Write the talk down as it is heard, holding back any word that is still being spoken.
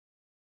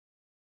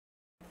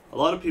A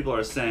lot of people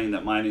are saying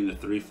that mining the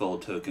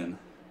Threefold token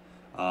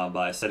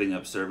by setting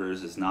up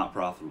servers is not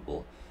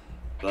profitable.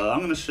 But I'm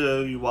going to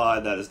show you why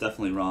that is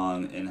definitely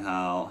wrong, and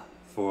how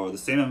for the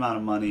same amount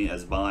of money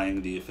as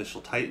buying the official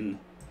Titan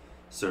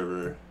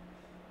server,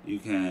 you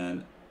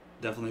can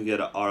definitely get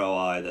an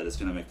ROI that is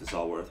going to make this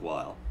all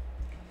worthwhile.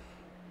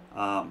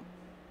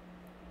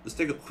 Let's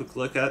take a quick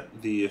look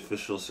at the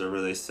official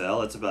server they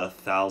sell. It's about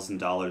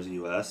 $1,000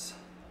 US.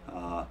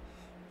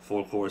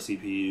 4-core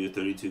CPU,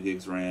 32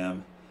 gigs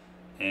RAM,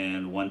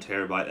 and 1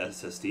 terabyte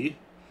SSD.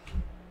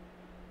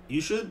 You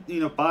should,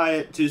 buy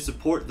it to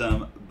support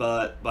them,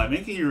 but by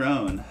making your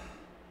own,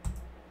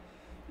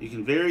 you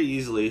can very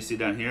easily, see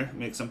down here,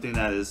 make something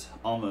that is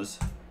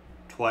almost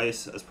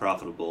twice as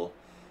profitable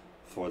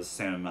for the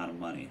same amount of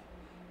money.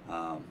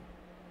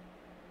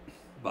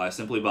 By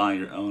simply buying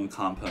your own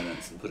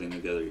components and putting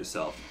them together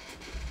yourself.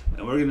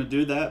 And we're going to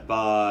do that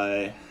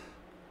by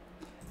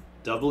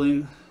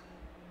doubling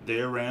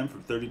their RAM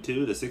from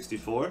 32 to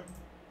 64,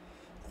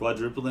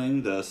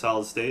 quadrupling the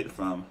solid state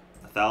from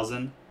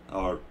 1,000,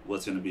 or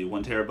what's going to be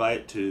 1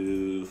 terabyte,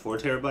 to 4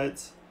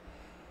 terabytes.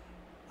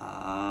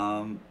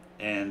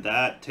 And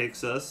that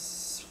takes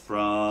us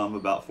from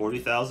about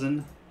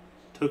 40,000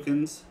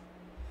 tokens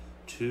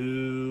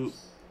to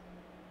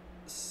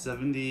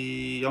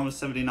almost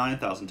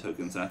 79,000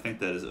 tokens, and I think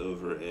that is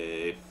over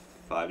a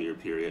 5-year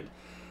period.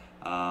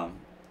 Now,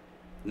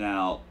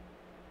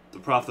 the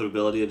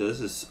profitability of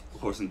this is,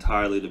 of course,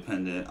 entirely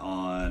dependent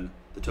on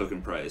the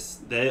token price.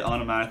 They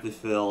automatically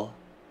fill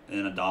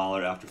in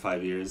 $1 after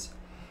 5 years.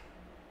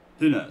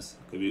 Who knows?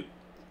 It could be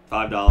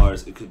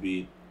 $5, it could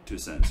be 2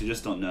 cents. You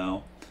just don't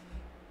know.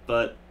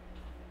 But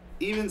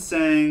even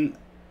saying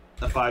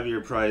a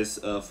 5-year price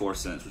of 4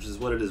 cents, which is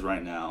what it is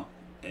right now,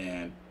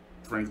 and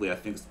frankly I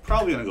think it's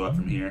probably going to go up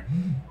from here,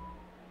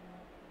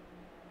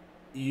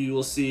 you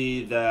will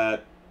see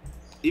that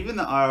even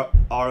the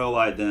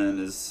ROI then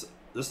is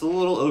just a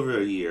little over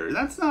a year.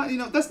 That's not,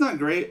 that's not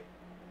great,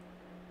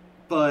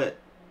 but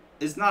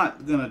it's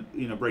not gonna,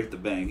 break the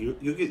bank.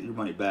 You'll get your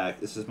money back.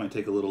 It just might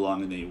take a little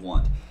longer than you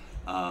want.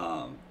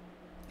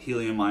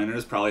 Helium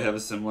miners probably have a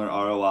similar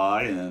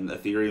ROI, and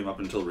Ethereum up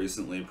until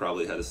recently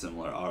probably had a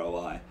similar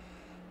ROI.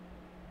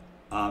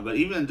 But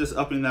even just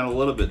upping that a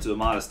little bit to a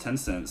modest 10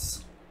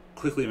 cents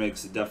quickly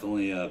makes it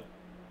definitely a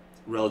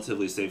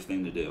relatively safe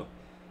thing to do.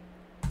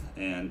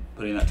 And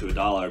putting that to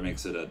 $1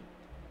 makes it a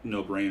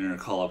no-brainer.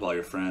 Call up all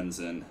your friends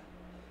and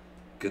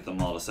get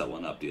them all to set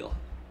one up deal.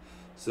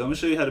 So I'm going to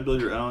show you how to build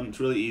your own. It's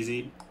really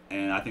easy,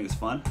 and I think it's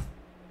fun.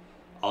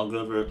 I'll go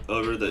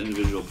over the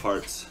individual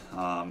parts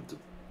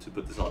to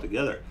put this all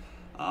together.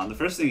 The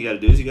first thing you got to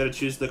do is you got to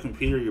choose the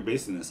computer you're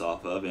basing this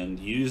off of, and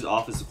used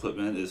office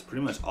equipment is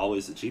pretty much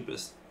always the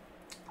cheapest.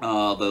 The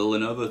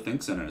Lenovo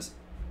ThinkCenters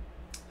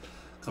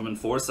come in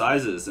 4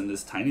 sizes, and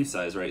this tiny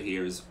size right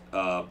here is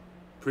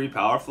pretty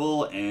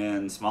powerful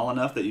and small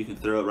enough that you can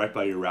throw it right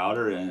by your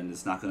router, and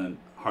it's not going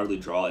to hardly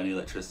draw any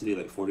electricity,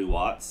 like 40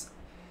 watts,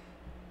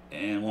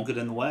 and won't get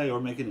in the way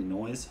or make any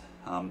noise.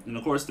 And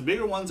of course the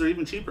bigger ones are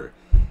even cheaper,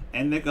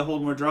 and they can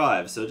hold more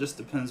drives, so it just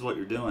depends what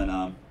you're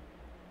doing.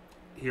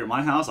 Here at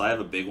my house I have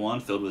a big one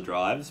filled with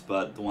drives,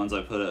 but the ones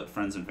I put at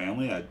friends and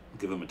family, I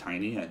give them a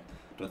tiny. I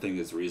don't think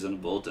it's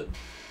reasonable to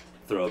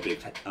throw a big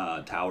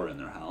tower in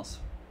their house.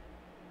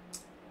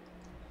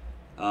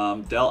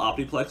 Dell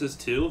Optiplexes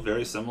too,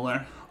 very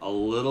similar, a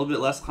little bit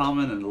less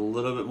common and a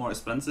little bit more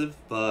expensive,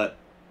 but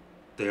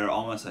they are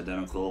almost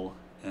identical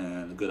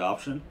and a good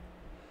option.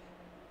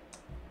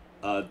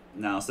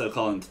 Now instead of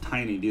calling them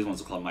tiny, these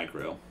ones are called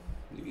micro.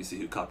 You can see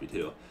who copied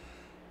who.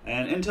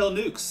 And Intel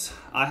NUCs,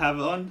 I have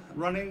one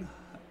running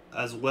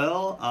as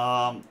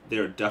well.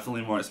 They're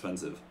definitely more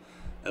expensive,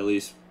 at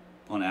least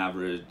on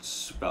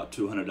average about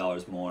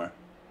 $200 more.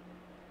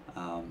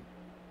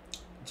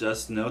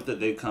 Just note that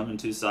they come in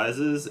 2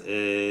 sizes,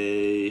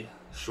 a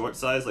short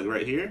size like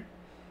right here,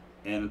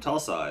 and a tall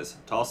size.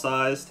 Tall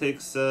size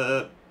takes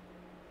a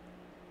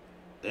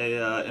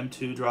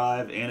M.2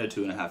 drive and a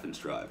 2.5-inch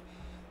drive.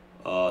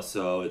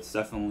 So it's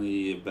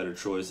definitely a better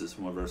choice. It's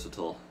more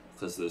versatile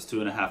because those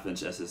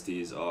 2.5-inch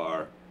SSDs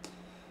are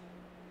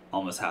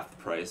almost half the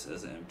price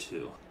as an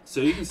M2. So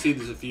you can see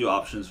there's a few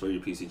options for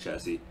your PC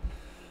chassis.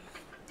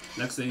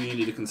 Next thing you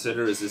need to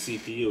consider is the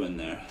CPU in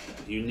there.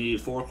 You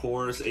need 4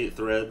 cores, 8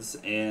 threads,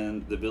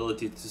 and the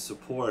ability to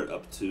support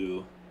up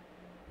to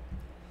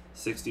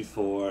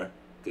 64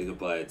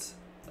 gigabytes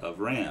of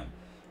RAM.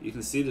 You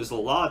can see there's a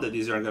lot that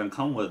these are going to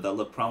come with that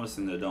look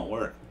promising that don't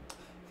work.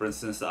 For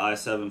instance, the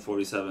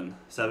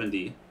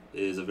i7-4770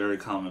 is a very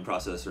common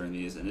processor in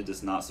these, and it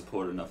does not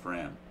support enough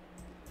RAM.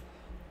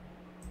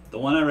 The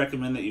one I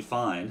recommend that you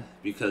find,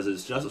 because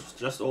it's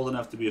just old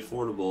enough to be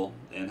affordable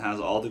and has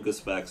all the good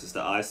specs, is the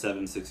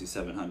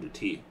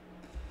i7-6700T.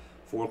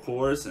 4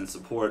 cores and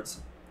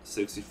supports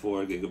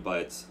 64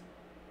 gigabytes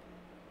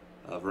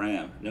of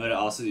RAM. Note it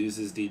also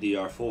uses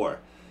DDR4.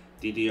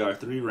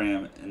 DDR3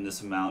 RAM in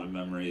this amount of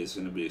memory is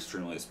going to be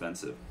extremely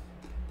expensive.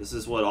 This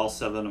is what all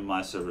 7 of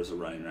my servers are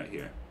running right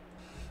here.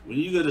 When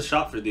you go to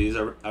shop for these,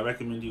 I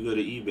recommend you go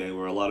to eBay,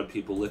 where a lot of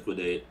people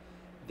liquidate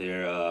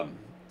their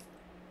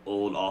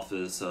old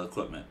office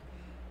equipment.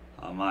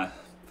 My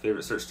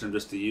favorite search term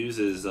just to use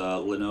is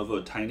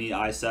Lenovo Tiny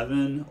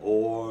i7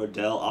 or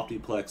Dell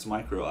Optiplex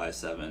Micro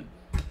i7.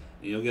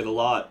 You'll get a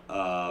lot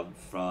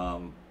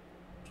from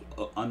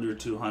under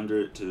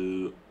 200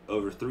 to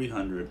over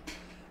 300,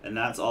 and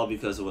that's all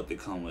because of what they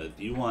come with.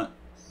 You want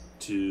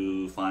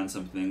to find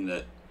something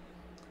that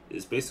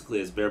is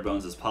basically as bare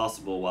bones as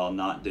possible while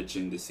not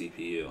ditching the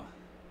CPU,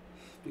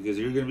 because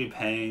you're going to be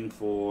paying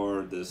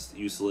for this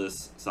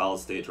useless solid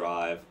state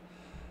drive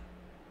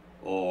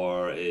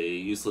or a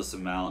useless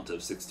amount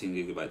of 16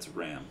 gigabytes of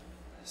RAM.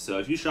 So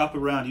if you shop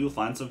around, you'll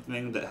find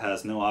something that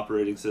has no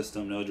operating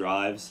system, no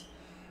drives,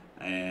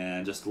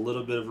 and just a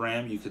little bit of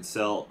RAM you could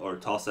sell or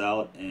toss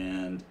out,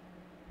 and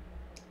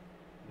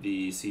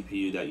the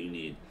CPU that you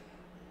need.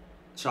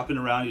 Shopping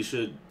around, you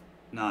should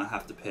not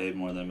have to pay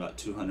more than about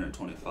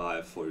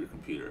 $225 for your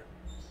computer.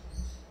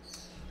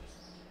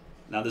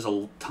 Now there's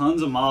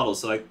tons of models,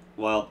 so like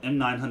while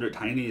M900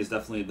 Tiny is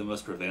definitely the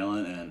most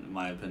prevalent and, in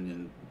my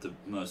opinion, the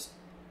most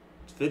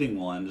fitting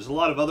one, there's a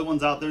lot of other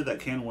ones out there that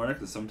can work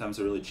and sometimes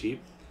are really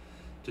cheap.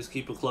 Just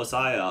keep a close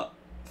eye out.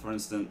 For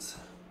instance,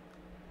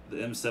 the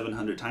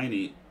M700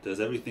 Tiny does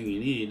everything you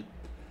need,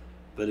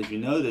 but if you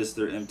notice,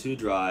 their M.2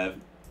 drive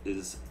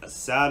is a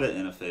SATA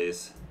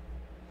interface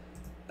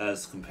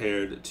as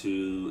compared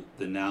to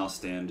the now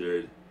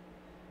standard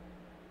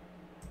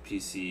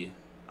PCIe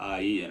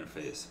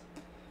interface.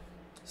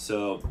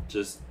 So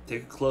just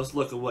take a close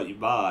look at what you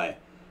buy,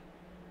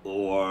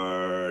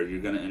 or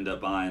you're going to end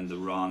up buying the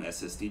wrong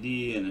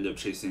SSD and end up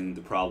chasing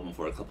the problem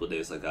for a couple of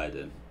days like I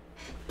did.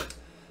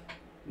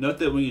 Note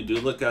that when you do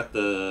look at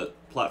the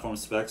platform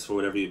specs for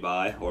whatever you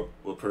buy, or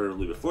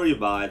preferably before you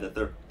buy, that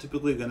they're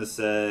typically going to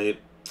say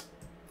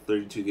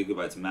 32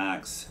 gigabytes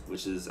max,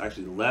 which is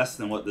actually less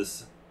than what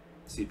this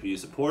CPU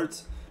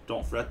supports.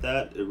 Don't fret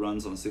that, it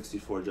runs on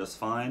 64 just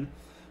fine.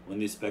 When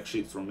these spec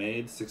sheets were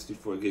made,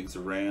 64 gigs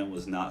of RAM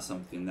was not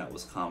something that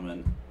was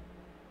common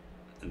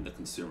in the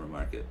consumer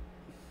market.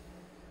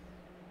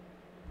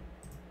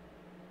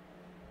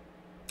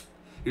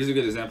 Here's a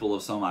good example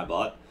of some I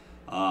bought.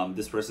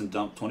 This person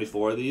dumped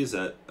 24 of these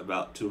at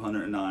about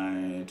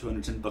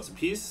 $210 a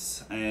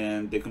piece,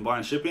 and they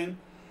combined shipping.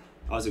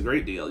 That was a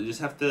great deal. You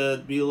just have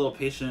to be a little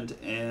patient,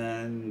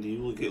 and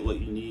you will get what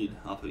you need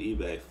off of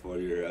eBay for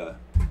your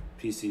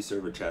PC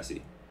server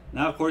chassis.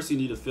 Now, of course, you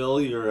need to fill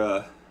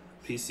your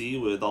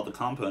PC with all the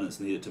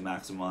components needed to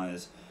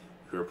maximize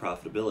your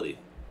profitability.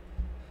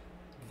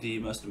 The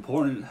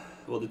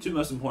two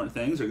most important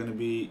things are going to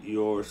be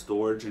your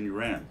storage and your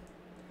RAM.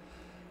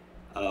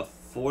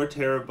 4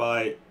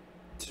 terabyte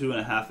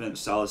 2.5-inch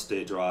solid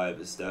state drive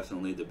is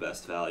definitely the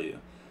best value.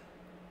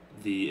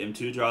 The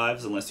M.2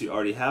 drives, unless you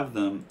already have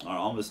them, are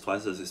almost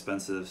twice as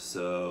expensive,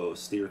 so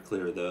steer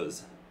clear of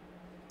those.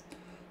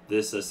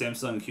 This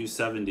Samsung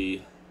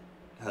Q70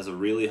 has a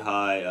really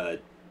high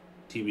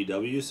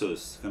TBW, so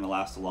it's going to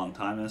last a long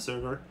time in a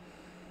server,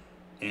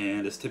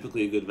 and it's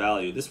typically a good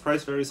value. This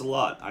price varies a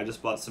lot. I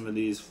just bought some of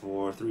these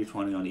for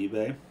 $320 on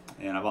eBay,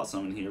 and I bought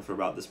some in here for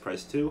about this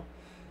price too.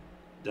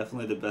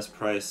 Definitely the best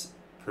price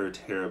per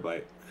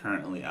terabyte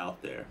currently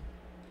out there.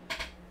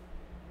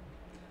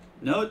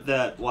 Note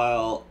that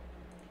while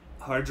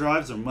hard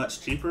drives are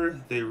much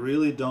cheaper, they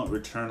really don't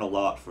return a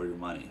lot for your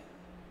money.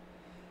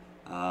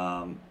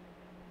 How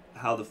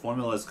the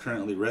formula is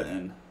currently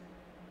written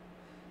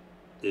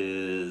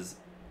is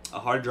a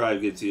hard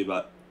drive gets you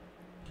about,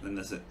 in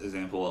this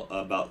example,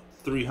 about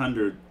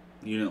 300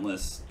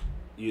 unitless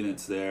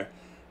units there,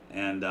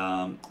 and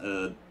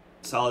a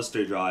solid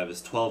state drive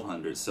is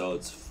 1200, so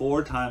it's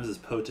 4 times as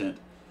potent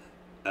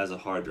as a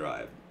hard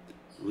drive.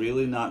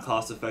 Really not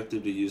cost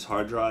effective to use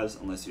hard drives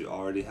unless you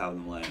already have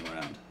them laying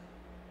around.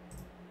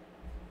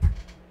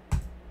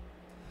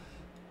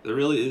 There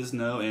really is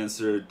no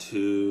answer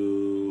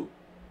to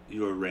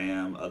your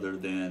RAM other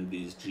than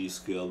these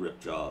G.Skill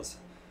RipJaws.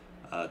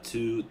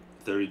 2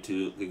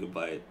 32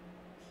 gigabyte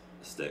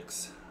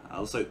sticks.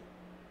 Looks like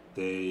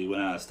they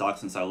went out of stock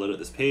since I loaded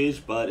this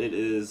page, but it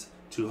is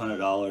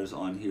 $200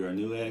 on here a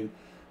Newegg.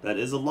 That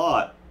is a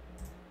lot,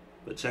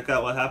 but check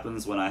out what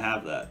happens when I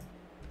have that.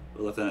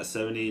 We're looking at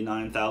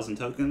 79,000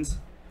 tokens.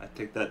 I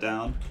take that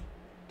down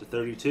to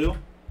 32,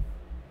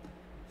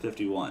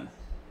 51.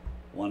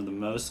 One of the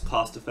most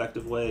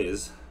cost-effective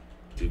ways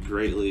to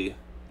greatly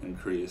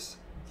increase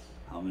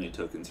how many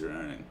tokens you're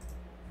earning.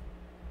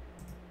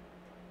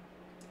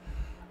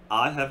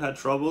 I have had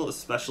trouble,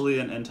 especially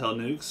in Intel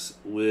NUCs,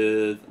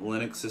 with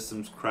Linux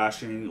systems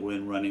crashing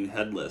when running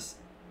headless.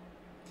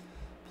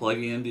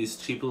 Plugging in these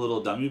cheap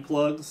little dummy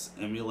plugs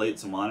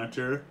emulates a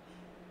monitor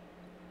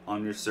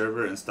on your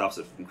server and stops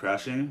it from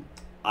crashing.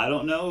 I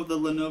don't know if the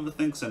Lenovo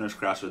ThinkCenters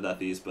crash with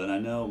these, but I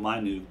know my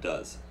NUC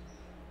does.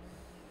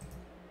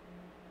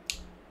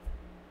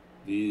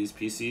 These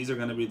PCs are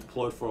going to be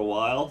deployed for a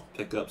while.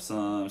 Pick up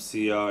some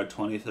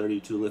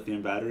CR2032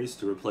 lithium batteries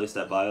to replace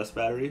that BIOS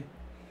battery.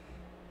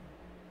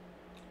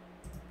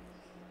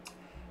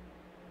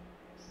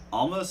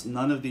 Almost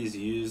none of these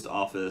used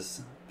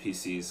office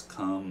PCs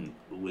come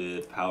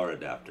with power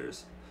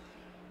adapters.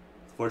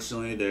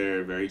 Unfortunately,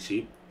 they're very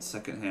cheap.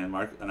 Secondhand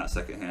market, not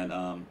secondhand,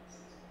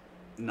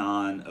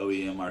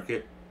 non-OEM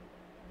market.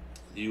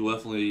 You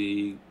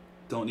definitely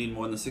don't need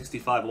more than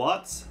 65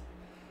 watts.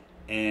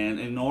 And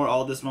ignore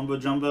all this mumbo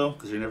jumbo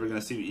because you're never going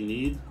to see what you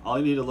need. All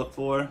you need to look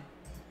for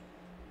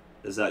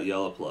is that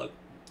yellow plug.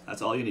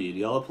 That's all you need.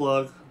 Yellow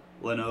plug,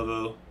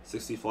 Lenovo,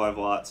 65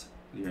 watts,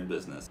 you're in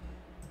business.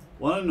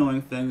 One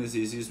annoying thing is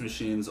these used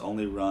machines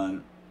only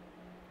run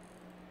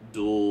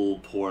dual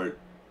port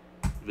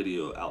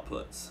video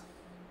outputs.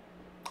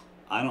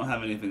 I don't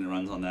have anything that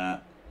runs on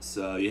that,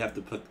 so you have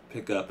to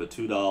pick up a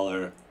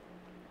 $2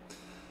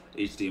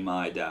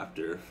 HDMI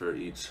adapter for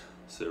each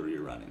server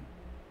you're running.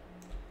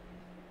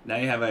 Now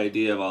you have an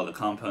idea of all the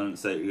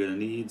components that you're going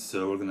to need,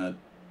 so we're going to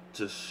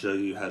just show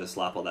you how to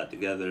slap all that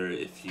together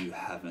if you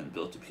haven't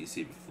built a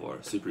PC before.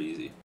 Super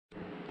easy.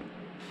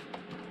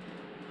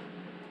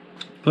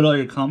 Put all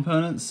your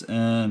components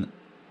in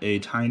a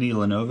tiny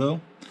Lenovo.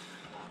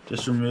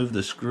 Just remove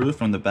the screw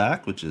from the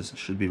back, which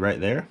should be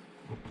right there,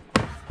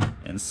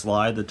 and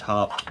slide the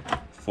top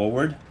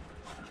forward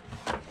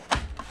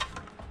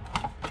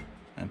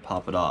and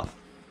pop it off.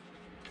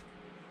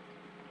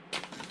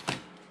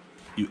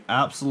 You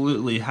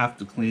absolutely have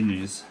to clean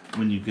these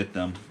when you get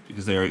them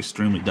because they are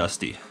extremely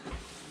dusty.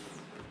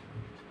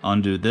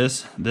 Undo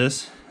this,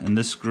 and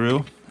this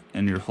screw,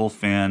 and your whole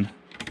fan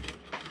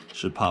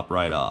should pop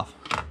right off.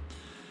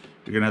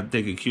 You're gonna have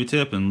to take a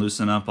Q-tip and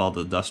loosen up all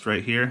the dust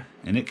right here,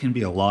 and it can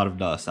be a lot of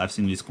dust. I've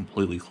seen these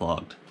completely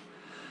clogged.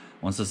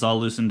 Once it's all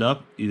loosened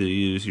up, either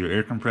use your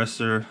air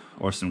compressor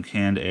or some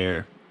canned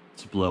air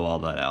to blow all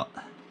that out.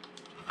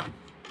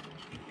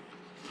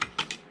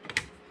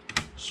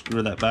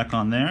 Screw that back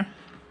on there.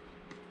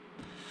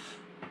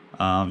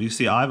 You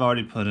see I've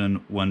already put in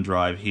one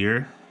drive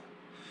here.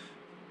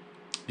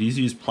 These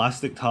use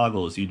plastic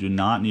toggles. You do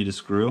not need a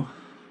screw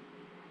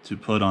to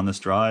put on this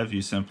drive.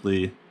 You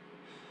simply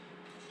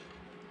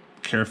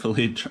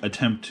carefully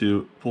attempt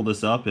to pull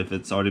this up. If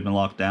it's already been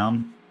locked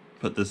down,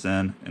 put this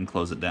in and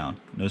close it down.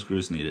 No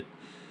screws needed.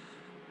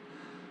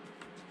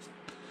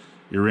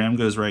 Your RAM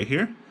goes right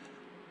here.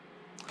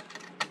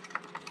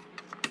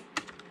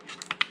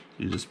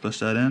 You just push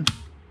that in,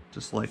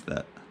 just like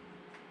that.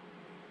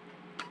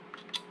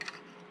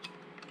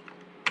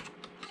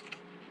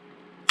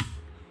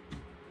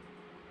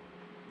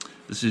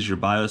 This is your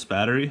BIOS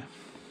battery.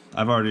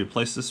 I've already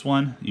replaced this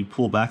one. You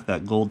pull back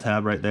that gold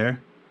tab right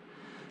there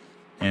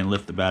and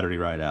lift the battery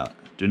right out.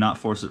 Do not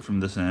force it from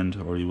this end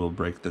or you will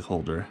break the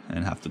holder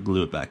and have to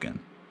glue it back in.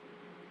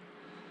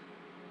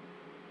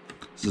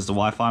 This is the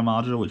Wi-Fi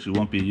module, which you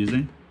won't be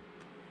using.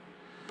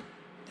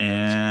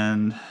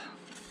 And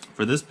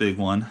for this big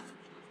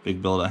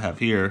build I have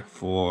here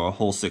for a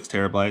whole 6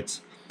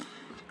 terabytes,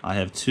 I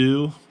have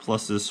 2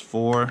 plus this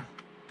 4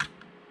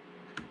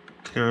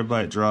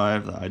 terabyte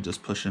drive that I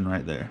just push in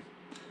right there.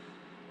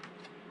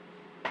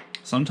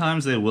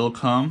 Sometimes they will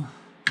come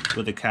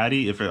with a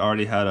caddy if it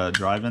already had a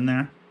drive in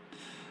there.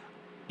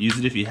 Use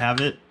it if you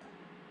have it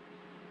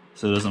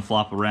so it doesn't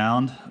flop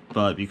around,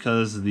 but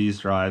because these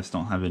drives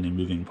don't have any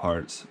moving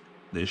parts,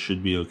 they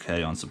should be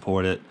okay on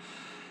support it.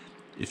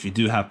 If you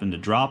do happen to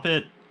drop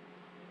it,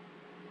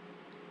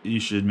 you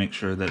should make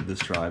sure that this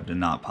drive did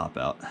not pop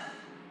out.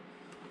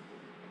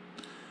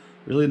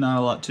 Really not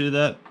a lot to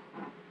that.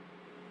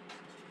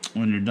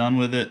 When you're done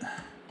with it,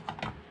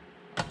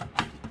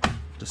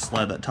 just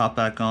slide that top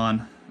back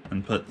on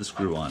and put the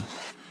screw on.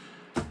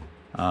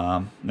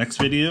 Next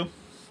video,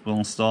 we'll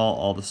install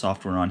all the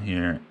software on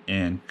here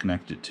and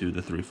connect it to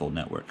the Threefold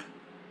network.